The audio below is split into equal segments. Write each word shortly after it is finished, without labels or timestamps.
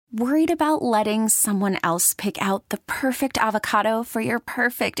Worried about letting someone else pick out the perfect avocado for your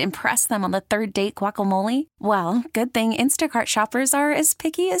perfect impress them on the third date guacamole? Well, good thing Instacart shoppers are as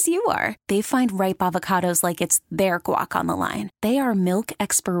picky as you are. They find ripe avocados like it's their guac on the line. They are milk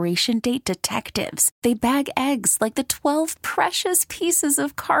expiration date detectives. They bag eggs like the 12 precious pieces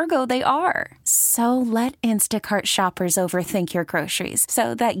of cargo they are. So let Instacart shoppers overthink your groceries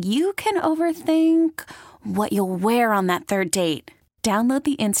so that you can overthink what you'll wear on that third date. Download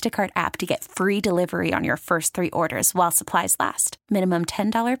the Instacart app to get free delivery on your first 3 orders while supplies last. Minimum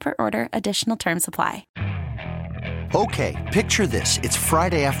 $10 per order. Additional terms apply. Okay, picture this. It's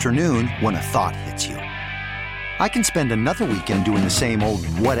Friday afternoon when a thought hits you. I can spend another weekend doing the same old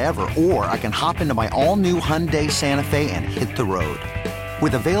whatever, or I can hop into my all-new Hyundai Santa Fe and hit the road.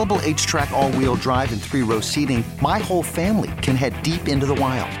 With available H-Track all-wheel drive and 3-row seating, my whole family can head deep into the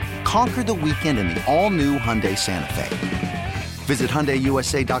wild. Conquer the weekend in the all-new Hyundai Santa Fe. Visit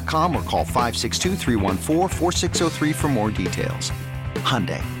HyundaiUSA.com or call 562-314-4603 for more details.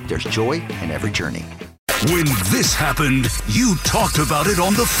 Hyundai, there's joy in every journey. When this happened, you talked about it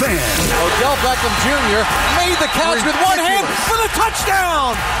on The Fan. Odell Beckham Jr. made the catch with one hand for the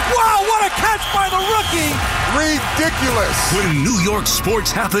touchdown. Wow, what a catch by the rookie. Ridiculous. When New York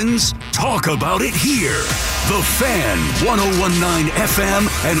sports happens, talk about it here. The Fan, 101.9 FM,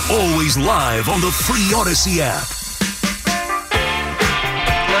 and always live on the free Odyssey app.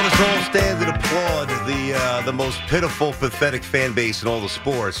 Let us all stand and applaud the most pitiful, pathetic fan base in all the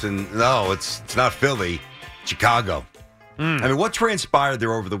sports. And no, it's not Philly, Chicago. I mean, what transpired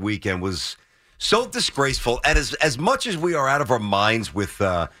there over the weekend was so disgraceful. And as much as we are out of our minds with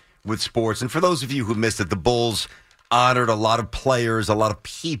sports, and for those of you who missed it, the Bulls honored a lot of players, a lot of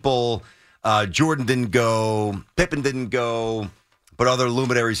people. Jordan didn't go, Pippen didn't go, but other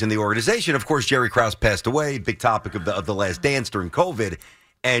luminaries in the organization. Of course, Jerry Krause passed away, big topic of the Last Dance during COVID.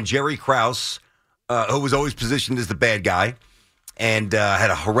 And Jerry Krause, who was always positioned as the bad guy and had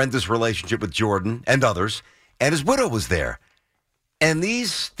a horrendous relationship with Jordan and others, and his widow was there. And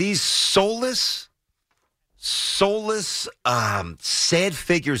these soulless, sad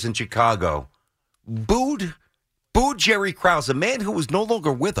figures in Chicago booed Jerry Krause, a man who was no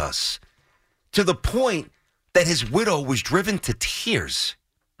longer with us, to the point that his widow was driven to tears.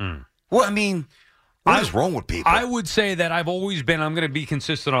 Well, I mean, what is wrong with people? I would say that I've always been, I'm going to be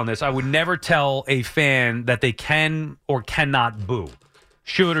consistent on this, I would never tell a fan that they can or cannot boo.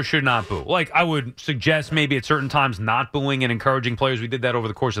 Should or should not boo. Like, I would suggest maybe at certain times not booing and encouraging players. We did that over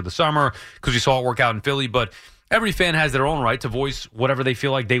the course of the summer because we saw it work out in Philly. But every fan has their own right to voice whatever they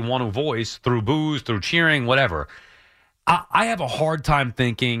feel like they want to voice through boos, through cheering, whatever. I have a hard time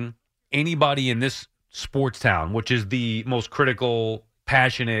thinking anybody in this sports town, which is the most critical,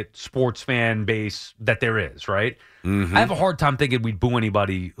 passionate sports fan base that there is, right? Mm-hmm. I have a hard time thinking we'd boo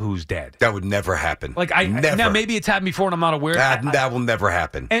anybody who's dead. That would never happen. Like, never. Now maybe it's happened before and I'm not aware. That will never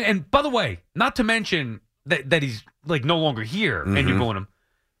happen. And by the way, not to mention that he's like no longer here and you're booing him.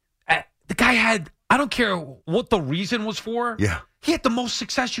 The guy had, I don't care what the reason was for. Yeah. He had the most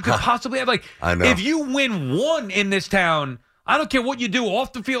success you could possibly have. Like, I know. If you win one in this town, I don't care what you do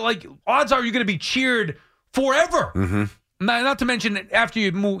off the field. Like, odds are you're going to be cheered forever. Mm-hmm. Not to mention after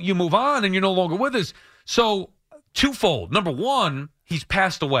you move on and you're no longer with us. So, twofold. Number one, he's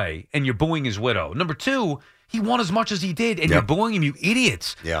passed away and you're booing his widow. Number two, he won as much as he did and you're booing him, you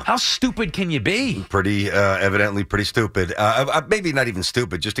idiots. Yeah. How stupid can you be? Evidently pretty stupid. Maybe not even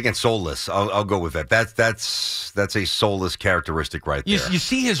stupid, just again soulless. I'll go with that. That's a soulless characteristic right there. You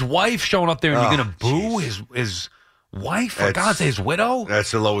see his wife showing up there and you're going to boo his wife, for God's sake, his widow?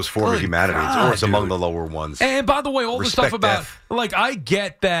 That's the lowest form of humanity. It's among the lower ones. And by the way, all the stuff about, death. like, I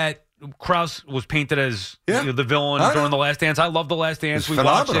get that Krause was painted as the villain during The Last Dance. I love The Last Dance. We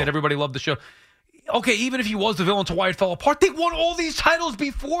watched it. Everybody loved the show. Okay, even if he was the villain to why it fell apart, they won all these titles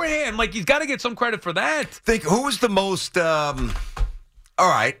beforehand. Like, he's got to get some credit for that. Think, who was the most... all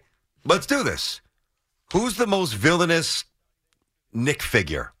right, let's do this. Who's the most villainous Nick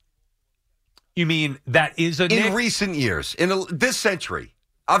figure? You mean that is a Nick? In recent years, this century,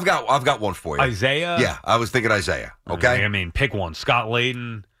 I've got one for you. Isaiah? Yeah, I was thinking Isaiah. Okay, I mean, pick one. Scott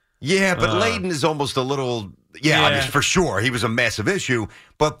Layden. Yeah, but Layden is almost a little. Yeah, I mean, for sure, he was a massive issue.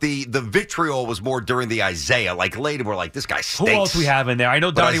 But the vitriol was more during the Isaiah. Like Layden, we're like, this guy stinks. Who else we have in there? I know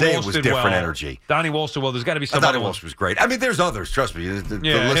Donnie Walsh was did different well. energy. Donnie Walsh did well. There's got to be some. Donnie Walsh was great. I mean, there's others. Trust me, the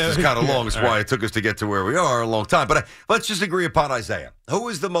list is kind of long. That's why it took us to get to where we are a long time. But let's just agree upon Isaiah. Who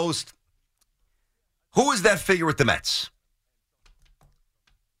is that figure with the Mets?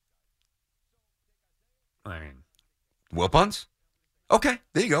 I mean, Wilpons? Okay,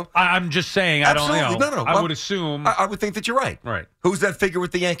 there you go. I'm just saying. Absolutely. I don't know. No. I would assume. I would think that you're right. Right. Who's that figure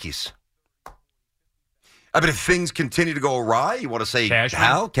with the Yankees? I mean, if things continue to go awry, you want to say Cashman?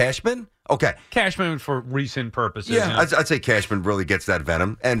 Hal? Cashman? Okay. Cashman for recent purposes. Yeah, you know? I'd say Cashman really gets that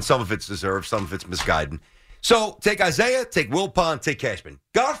venom, and some of it's deserved, some of it's misguided. So take Isaiah, take Wilpon, take Cashman.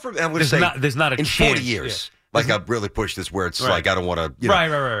 God forbid, I'm going to say there's not a in chance. 40 years, like I've really pushed this where it's like I don't want to,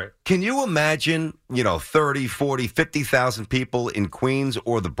 Right. Can you imagine, 30, 40, 50,000 people in Queens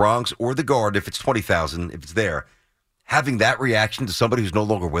or the Bronx or the Garden, if it's 20,000, if it's there, having that reaction to somebody who's no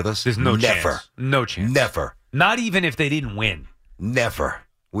longer with us? There's no Never. chance. No chance. Never. Not even if they didn't win. Never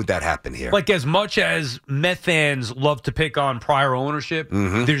would that happen here. Like, as much as Met fans love to pick on prior ownership,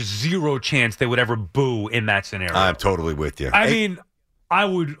 there's zero chance they would ever boo in that scenario. I'm totally with you. I mean, I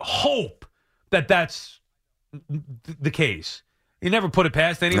would hope that that's the case. You never put it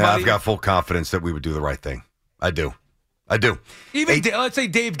past anybody. I've got full confidence that we would do the right thing. I do. Even, let's say,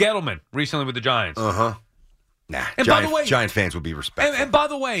 Dave Gettleman recently with the Giants. Nah. And by the way, Giant fans would be respectful. And by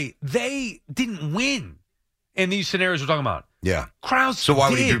the way, they didn't win in these scenarios we're talking about. Yeah. Krause So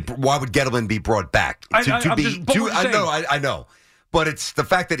why did. would Gettleman be brought back? I know. But it's the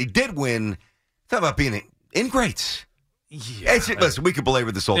fact that he did win. It's not about being ingrates. Yeah. Listen, we could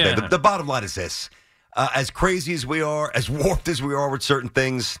belabor this all day. Yeah. The bottom line is this. As crazy as we are, as warped as we are with certain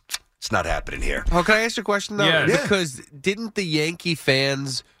things, it's not happening here. Oh, can I ask you a question, though? Yeah. Because didn't the Yankee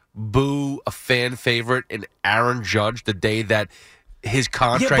fans boo a fan favorite in Aaron Judge the day that his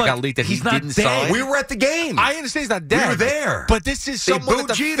contract got leaked that he didn't sign? We were at the game. I understand he's not dead. We were there. But this is They someone booed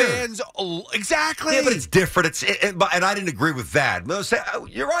that the Jeter. fans... Exactly. Yeah, but it's different. And I didn't agree with that.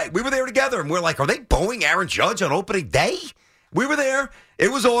 You're right. We were there together, and we're like, are they booing Aaron Judge on opening day? We were there.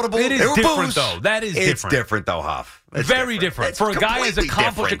 It was audible. It is There were different, boos. though. That is different. It's different, though, Huff. It's Very different. It's For a guy as completely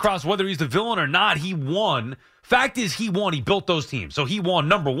accomplished different. across whether he's the villain or not, he won. Fact is, he won. He built those teams. So he won,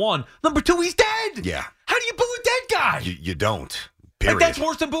 number one. Number two, he's dead. Yeah. How do you boo a dead guy? You don't. Period. Like, that's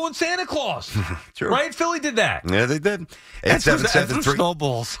worse than booing Santa Claus. True. Right? Philly did that. Yeah, they did. That's 877-3.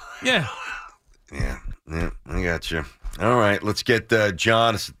 snowballs. Yeah. Yeah, I got you. All right, let's get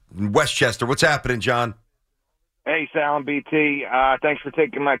John in Westchester. What's happening, John? Hey, Sal and BT. Thanks for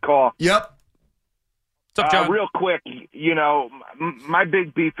taking my call. Yep. What's up, John? Real quick, my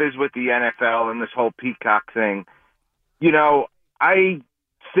big beef is with the NFL and this whole Peacock thing. I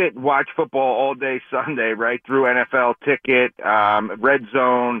sit and watch football all day Sunday, right, through NFL Ticket, Red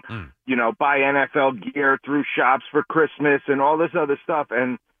Zone, buy NFL gear through shops for Christmas and all this other stuff.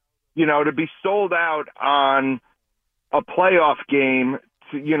 And, to be sold out on a playoff game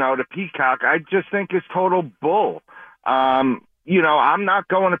to Peacock, I just think is total bull. I'm not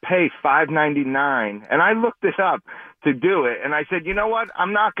going to pay $5.99, and I looked this up to do it, and I said, you know what,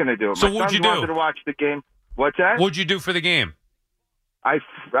 I'm not going to do it. So My what'd son you do? wanted to watch the game. What's that? What'd you do for the game? I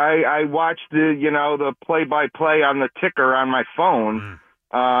watched the play-by-play on the ticker on my phone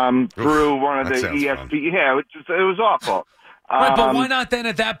through one of the ESPN. Fun. Yeah, it was awful. Right, but why not then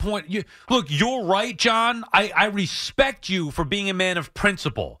at that point? You're right, John. I respect you for being a man of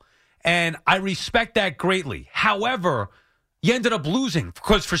principle, and I respect that greatly. However, you ended up losing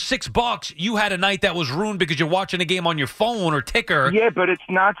because for $6 you had a night that was ruined because you're watching a game on your phone or ticker. Yeah, but it's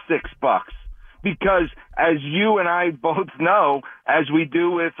not $6 because, as you and I both know, as we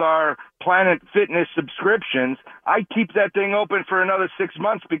do with our Planet Fitness subscriptions, I keep that thing open for another 6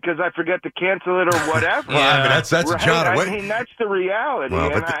 months because I forget to cancel it or whatever. Well, I mean, that's right? a John. I mean, that's the reality.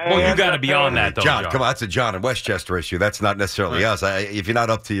 Well, but you got to be on that, though, John. Come on, that's a John and Westchester issue. That's not necessarily us. If you're not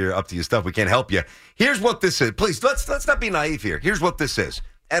up to your stuff, we can't help you. Here's what this is. Please, let's not be naive here. Here's what this is.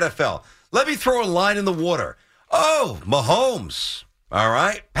 NFL. Let me throw a line in the water. Oh, Mahomes. All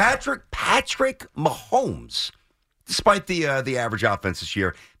right, Patrick Mahomes. Despite the average offense this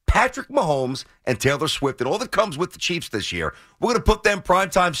year, Patrick Mahomes and Taylor Swift and all that comes with the Chiefs this year, we're going to put them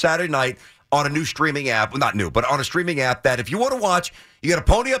primetime Saturday night on a new streaming app. Well, not new, but on a streaming app that if you want to watch, you got to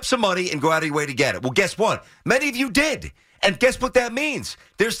pony up some money and go out of your way to get it. Well, guess what? Many of you did. And guess what that means?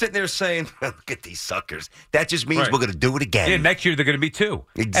 They're sitting there saying, look at these suckers. That just means we're going to do it again. Yeah, next year they're going to be two.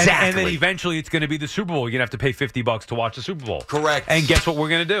 Exactly. And then eventually it's going to be the Super Bowl. You're going to have to pay $50 to watch the Super Bowl. Correct. And guess what we're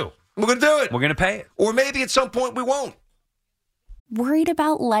going to do? We're going to do it. We're going to pay it. Or maybe at some point we won't. Worried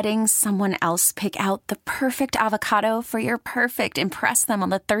about letting someone else pick out the perfect avocado for your perfect impress them on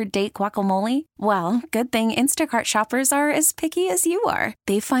the third date guacamole? Well, good thing Instacart shoppers are as picky as you are.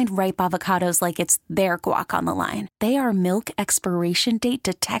 They find ripe avocados like it's their guac on the line. They are milk expiration date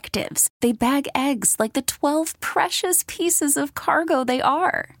detectives. They bag eggs like the 12 precious pieces of cargo they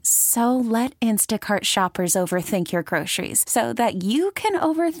are. So let Instacart shoppers overthink your groceries so that you can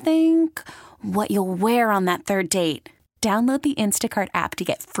overthink what you'll wear on that third date. Download the Instacart app to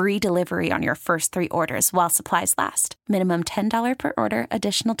get free delivery on your first 3 orders while supplies last. Minimum $10 per order.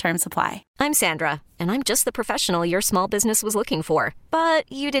 Additional terms apply. I'm Sandra, and I'm just the professional your small business was looking for. But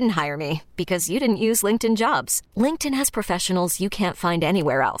you didn't hire me because you didn't use LinkedIn Jobs. LinkedIn has professionals you can't find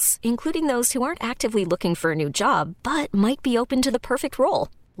anywhere else, including those who aren't actively looking for a new job, but might be open to the perfect role,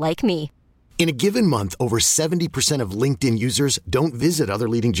 like me. In a given month, over 70% of LinkedIn users don't visit other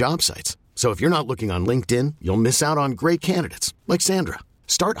leading job sites. So if you're not looking on LinkedIn, you'll miss out on great candidates like Sandra.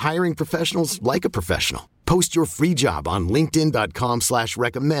 Start hiring professionals like a professional. Post your free job on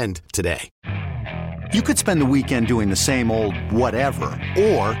linkedin.com/recommend today. You could spend the weekend doing the same old whatever,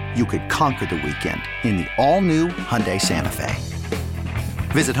 or you could conquer the weekend in the all-new Hyundai Santa Fe.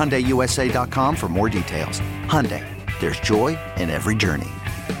 Visit HyundaiUSA.com for more details. Hyundai, there's joy in every journey.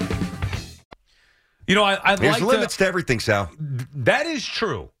 You know, I'd There's like limits to everything, Sal. That is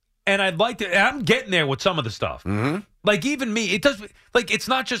true. And I'd like to, and I'm getting there with some of the stuff. Mm-hmm. Like, even me, it does, like, it's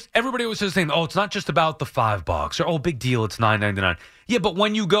not just, everybody always says the same, oh, it's not just about the $5, or, oh, big deal, it's $9.99. Yeah, but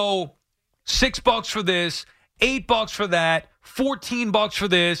when you go $6 for this, $8 for that, $14 for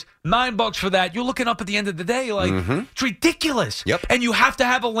this, $9 for that, you're looking up at the end of the day, like, it's ridiculous. Yep. And you have to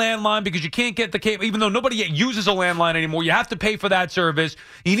have a landline because you can't get the cable, even though nobody uses a landline anymore. You have to pay for that service.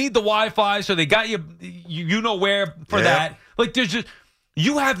 You need the Wi-Fi, so they got you know where for that. Like, there's just,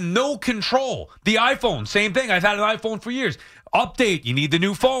 you have no control. The iPhone, same thing. I've had an iPhone for years. Update, you need the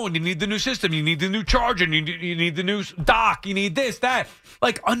new phone, you need the new system, you need the new charger, you need the new dock, you need this, that.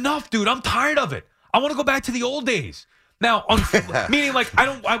 Like, enough, dude. I'm tired of it. I want to go back to the old days. Now, meaning, like,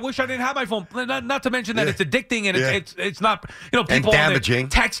 I wish I didn't have my phone. Not to mention that it's addicting and it's not, people and damaging.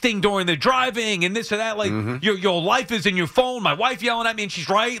 Texting during the driving and this or that. Like, your life is in your phone. My wife yelling at me and she's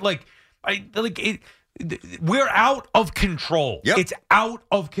right. Like, we're out of control. Yep. It's out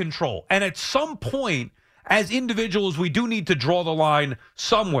of control. And at some point, as individuals, we do need to draw the line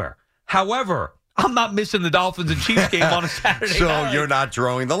somewhere. However, I'm not missing the Dolphins and Chiefs game on a Saturday So night. you're not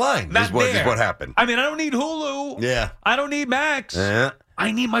drawing the line, is what happened. I mean, I don't need Hulu. Yeah. I don't need Max. Yeah.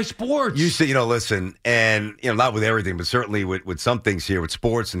 I need my sports. You say, listen, and, not with everything, but certainly with some things here, with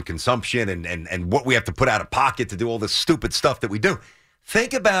sports and consumption and what we have to put out of pocket to do all this stupid stuff that we do.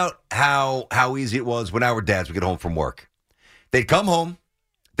 Think about how easy it was when our dads would get home from work. They'd come home,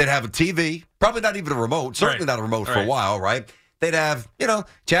 they'd have a TV, probably not even a remote, certainly not a remote for a while, right? They'd have,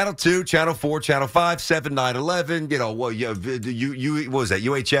 Channel 2, Channel 4, Channel 5, 7, 9, 11, what was that?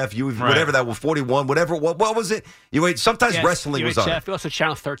 UHF, whatever that was, 41, whatever. What was it? Sometimes wrestling was on it. Also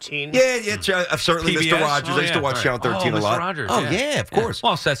Channel 13. Yeah, certainly PBS. Mr. Rogers. I used to watch Channel 13 a lot. Rogers, yeah, of course.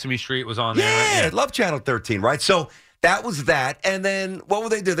 Well, Sesame Street was on there. Yeah, Right? I love Channel 13, right? So that was that. And then what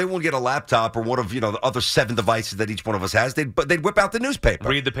would they do? They won't get a laptop or one of, the other 7 devices that each one of us has. They'd whip out the newspaper.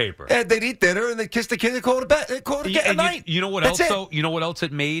 Read the paper. And they'd eat dinner and they'd kiss the kid and call it a night. You know what That's else, it. though? You know what else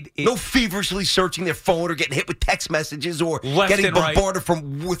it made? No feverishly searching their phone or getting hit with text messages or Left getting and right.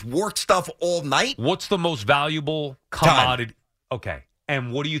 bombarded with work stuff all night. What's the most valuable commodity? Okay.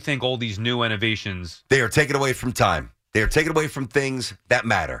 And what do you think all these new innovations? They are taken away from time. They are taken away from things that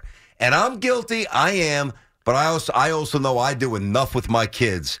matter. And I'm guilty. I am. But I also know I do enough with my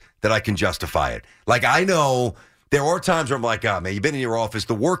kids that I can justify it. Like, I know there are times where I'm like, oh, man, you've been in your office.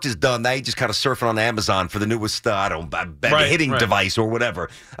 The work is done. Now you're just kind of surfing on Amazon for the newest, hitting device or whatever.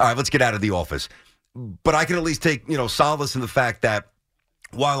 All right, let's get out of the office. But I can at least take, solace in the fact that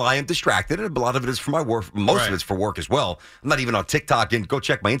while I am distracted, and a lot of it is for my work, most of it's for work as well. I'm not even on TikTok, and go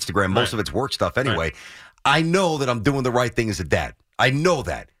check my Instagram. Most of it's work stuff anyway. Right. I know that I'm doing the right thing as a dad. I know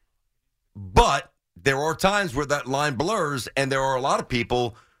that. But there are times where that line blurs, and there are a lot of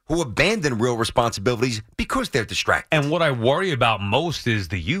people who abandon real responsibilities because they're distracted. And what I worry about most is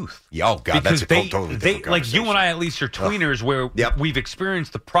the youth. Yeah, oh, God, because that's a totally different like you and I, at least, are tweeners where we've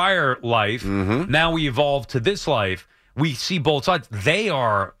experienced the prior life. Mm-hmm. Now we evolve to this life. We see both sides. They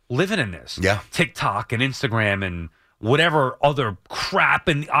are living in this. Yeah. TikTok and Instagram and whatever other crap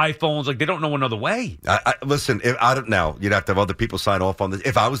and iPhones. Like, they don't know another way. Listen, if I don't know, you'd have to have other people sign off on this.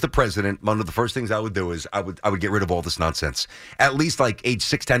 If I was the president, one of the first things I would do is I would get rid of all this nonsense. At least like age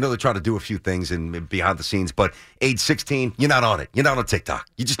 16. I know they're trying to do a few things and behind the scenes, but age 16, you're not on it. You're not on TikTok.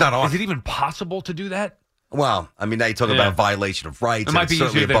 You're just not on it. Is it even possible to do that? Well, I mean, now you're talking about violation of rights. It might be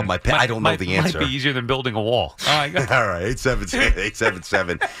certainly easier above my pay. I don't know the answer. Might be easier than building a wall. All right, all right,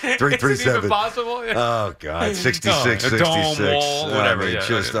 877-337. Is it even possible? Yeah. Oh, God, 66, a 66. dome wall, whatever.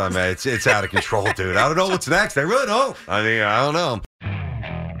 I mean, it's out of control, dude. I don't know what's next. I really don't. I mean, I don't know.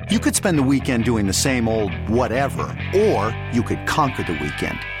 You could spend the weekend doing the same old whatever, or you could conquer the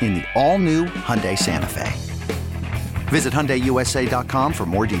weekend in the all-new Hyundai Santa Fe. Visit HyundaiUSA.com for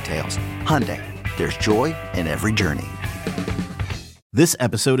more details. Hyundai, there's joy in every journey. This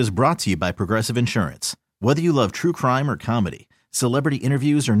episode is brought to you by Progressive Insurance. Whether you love true crime or comedy, celebrity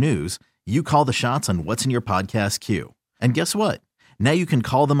interviews or news, you call the shots on what's in your podcast queue. And guess what? Now you can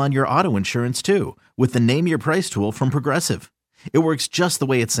call them on your auto insurance too with the Name Your Price tool from Progressive. It works just the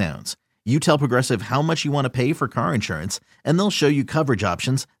way it sounds. You tell Progressive how much you want to pay for car insurance, and they'll show you coverage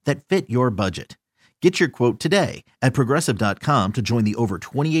options that fit your budget. Get your quote today at Progressive.com to join the over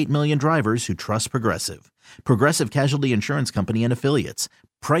 28 million drivers who trust Progressive. Progressive Casualty Insurance Company and Affiliates.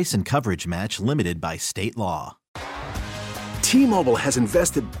 Price and coverage match limited by state law. T-Mobile has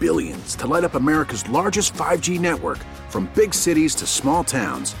invested billions to light up America's largest 5G network, from big cities to small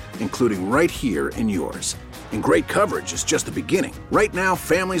towns, including right here in yours. And great coverage is just the beginning. Right now,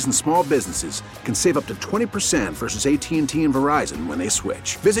 families and small businesses can save up to 20% versus AT&T and Verizon when they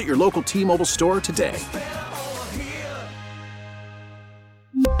switch. Visit your local T-Mobile store today.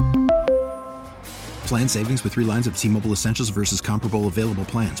 Plan savings with 3 lines of T-Mobile Essentials versus comparable available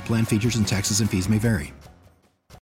plans. Plan features and taxes and fees may vary.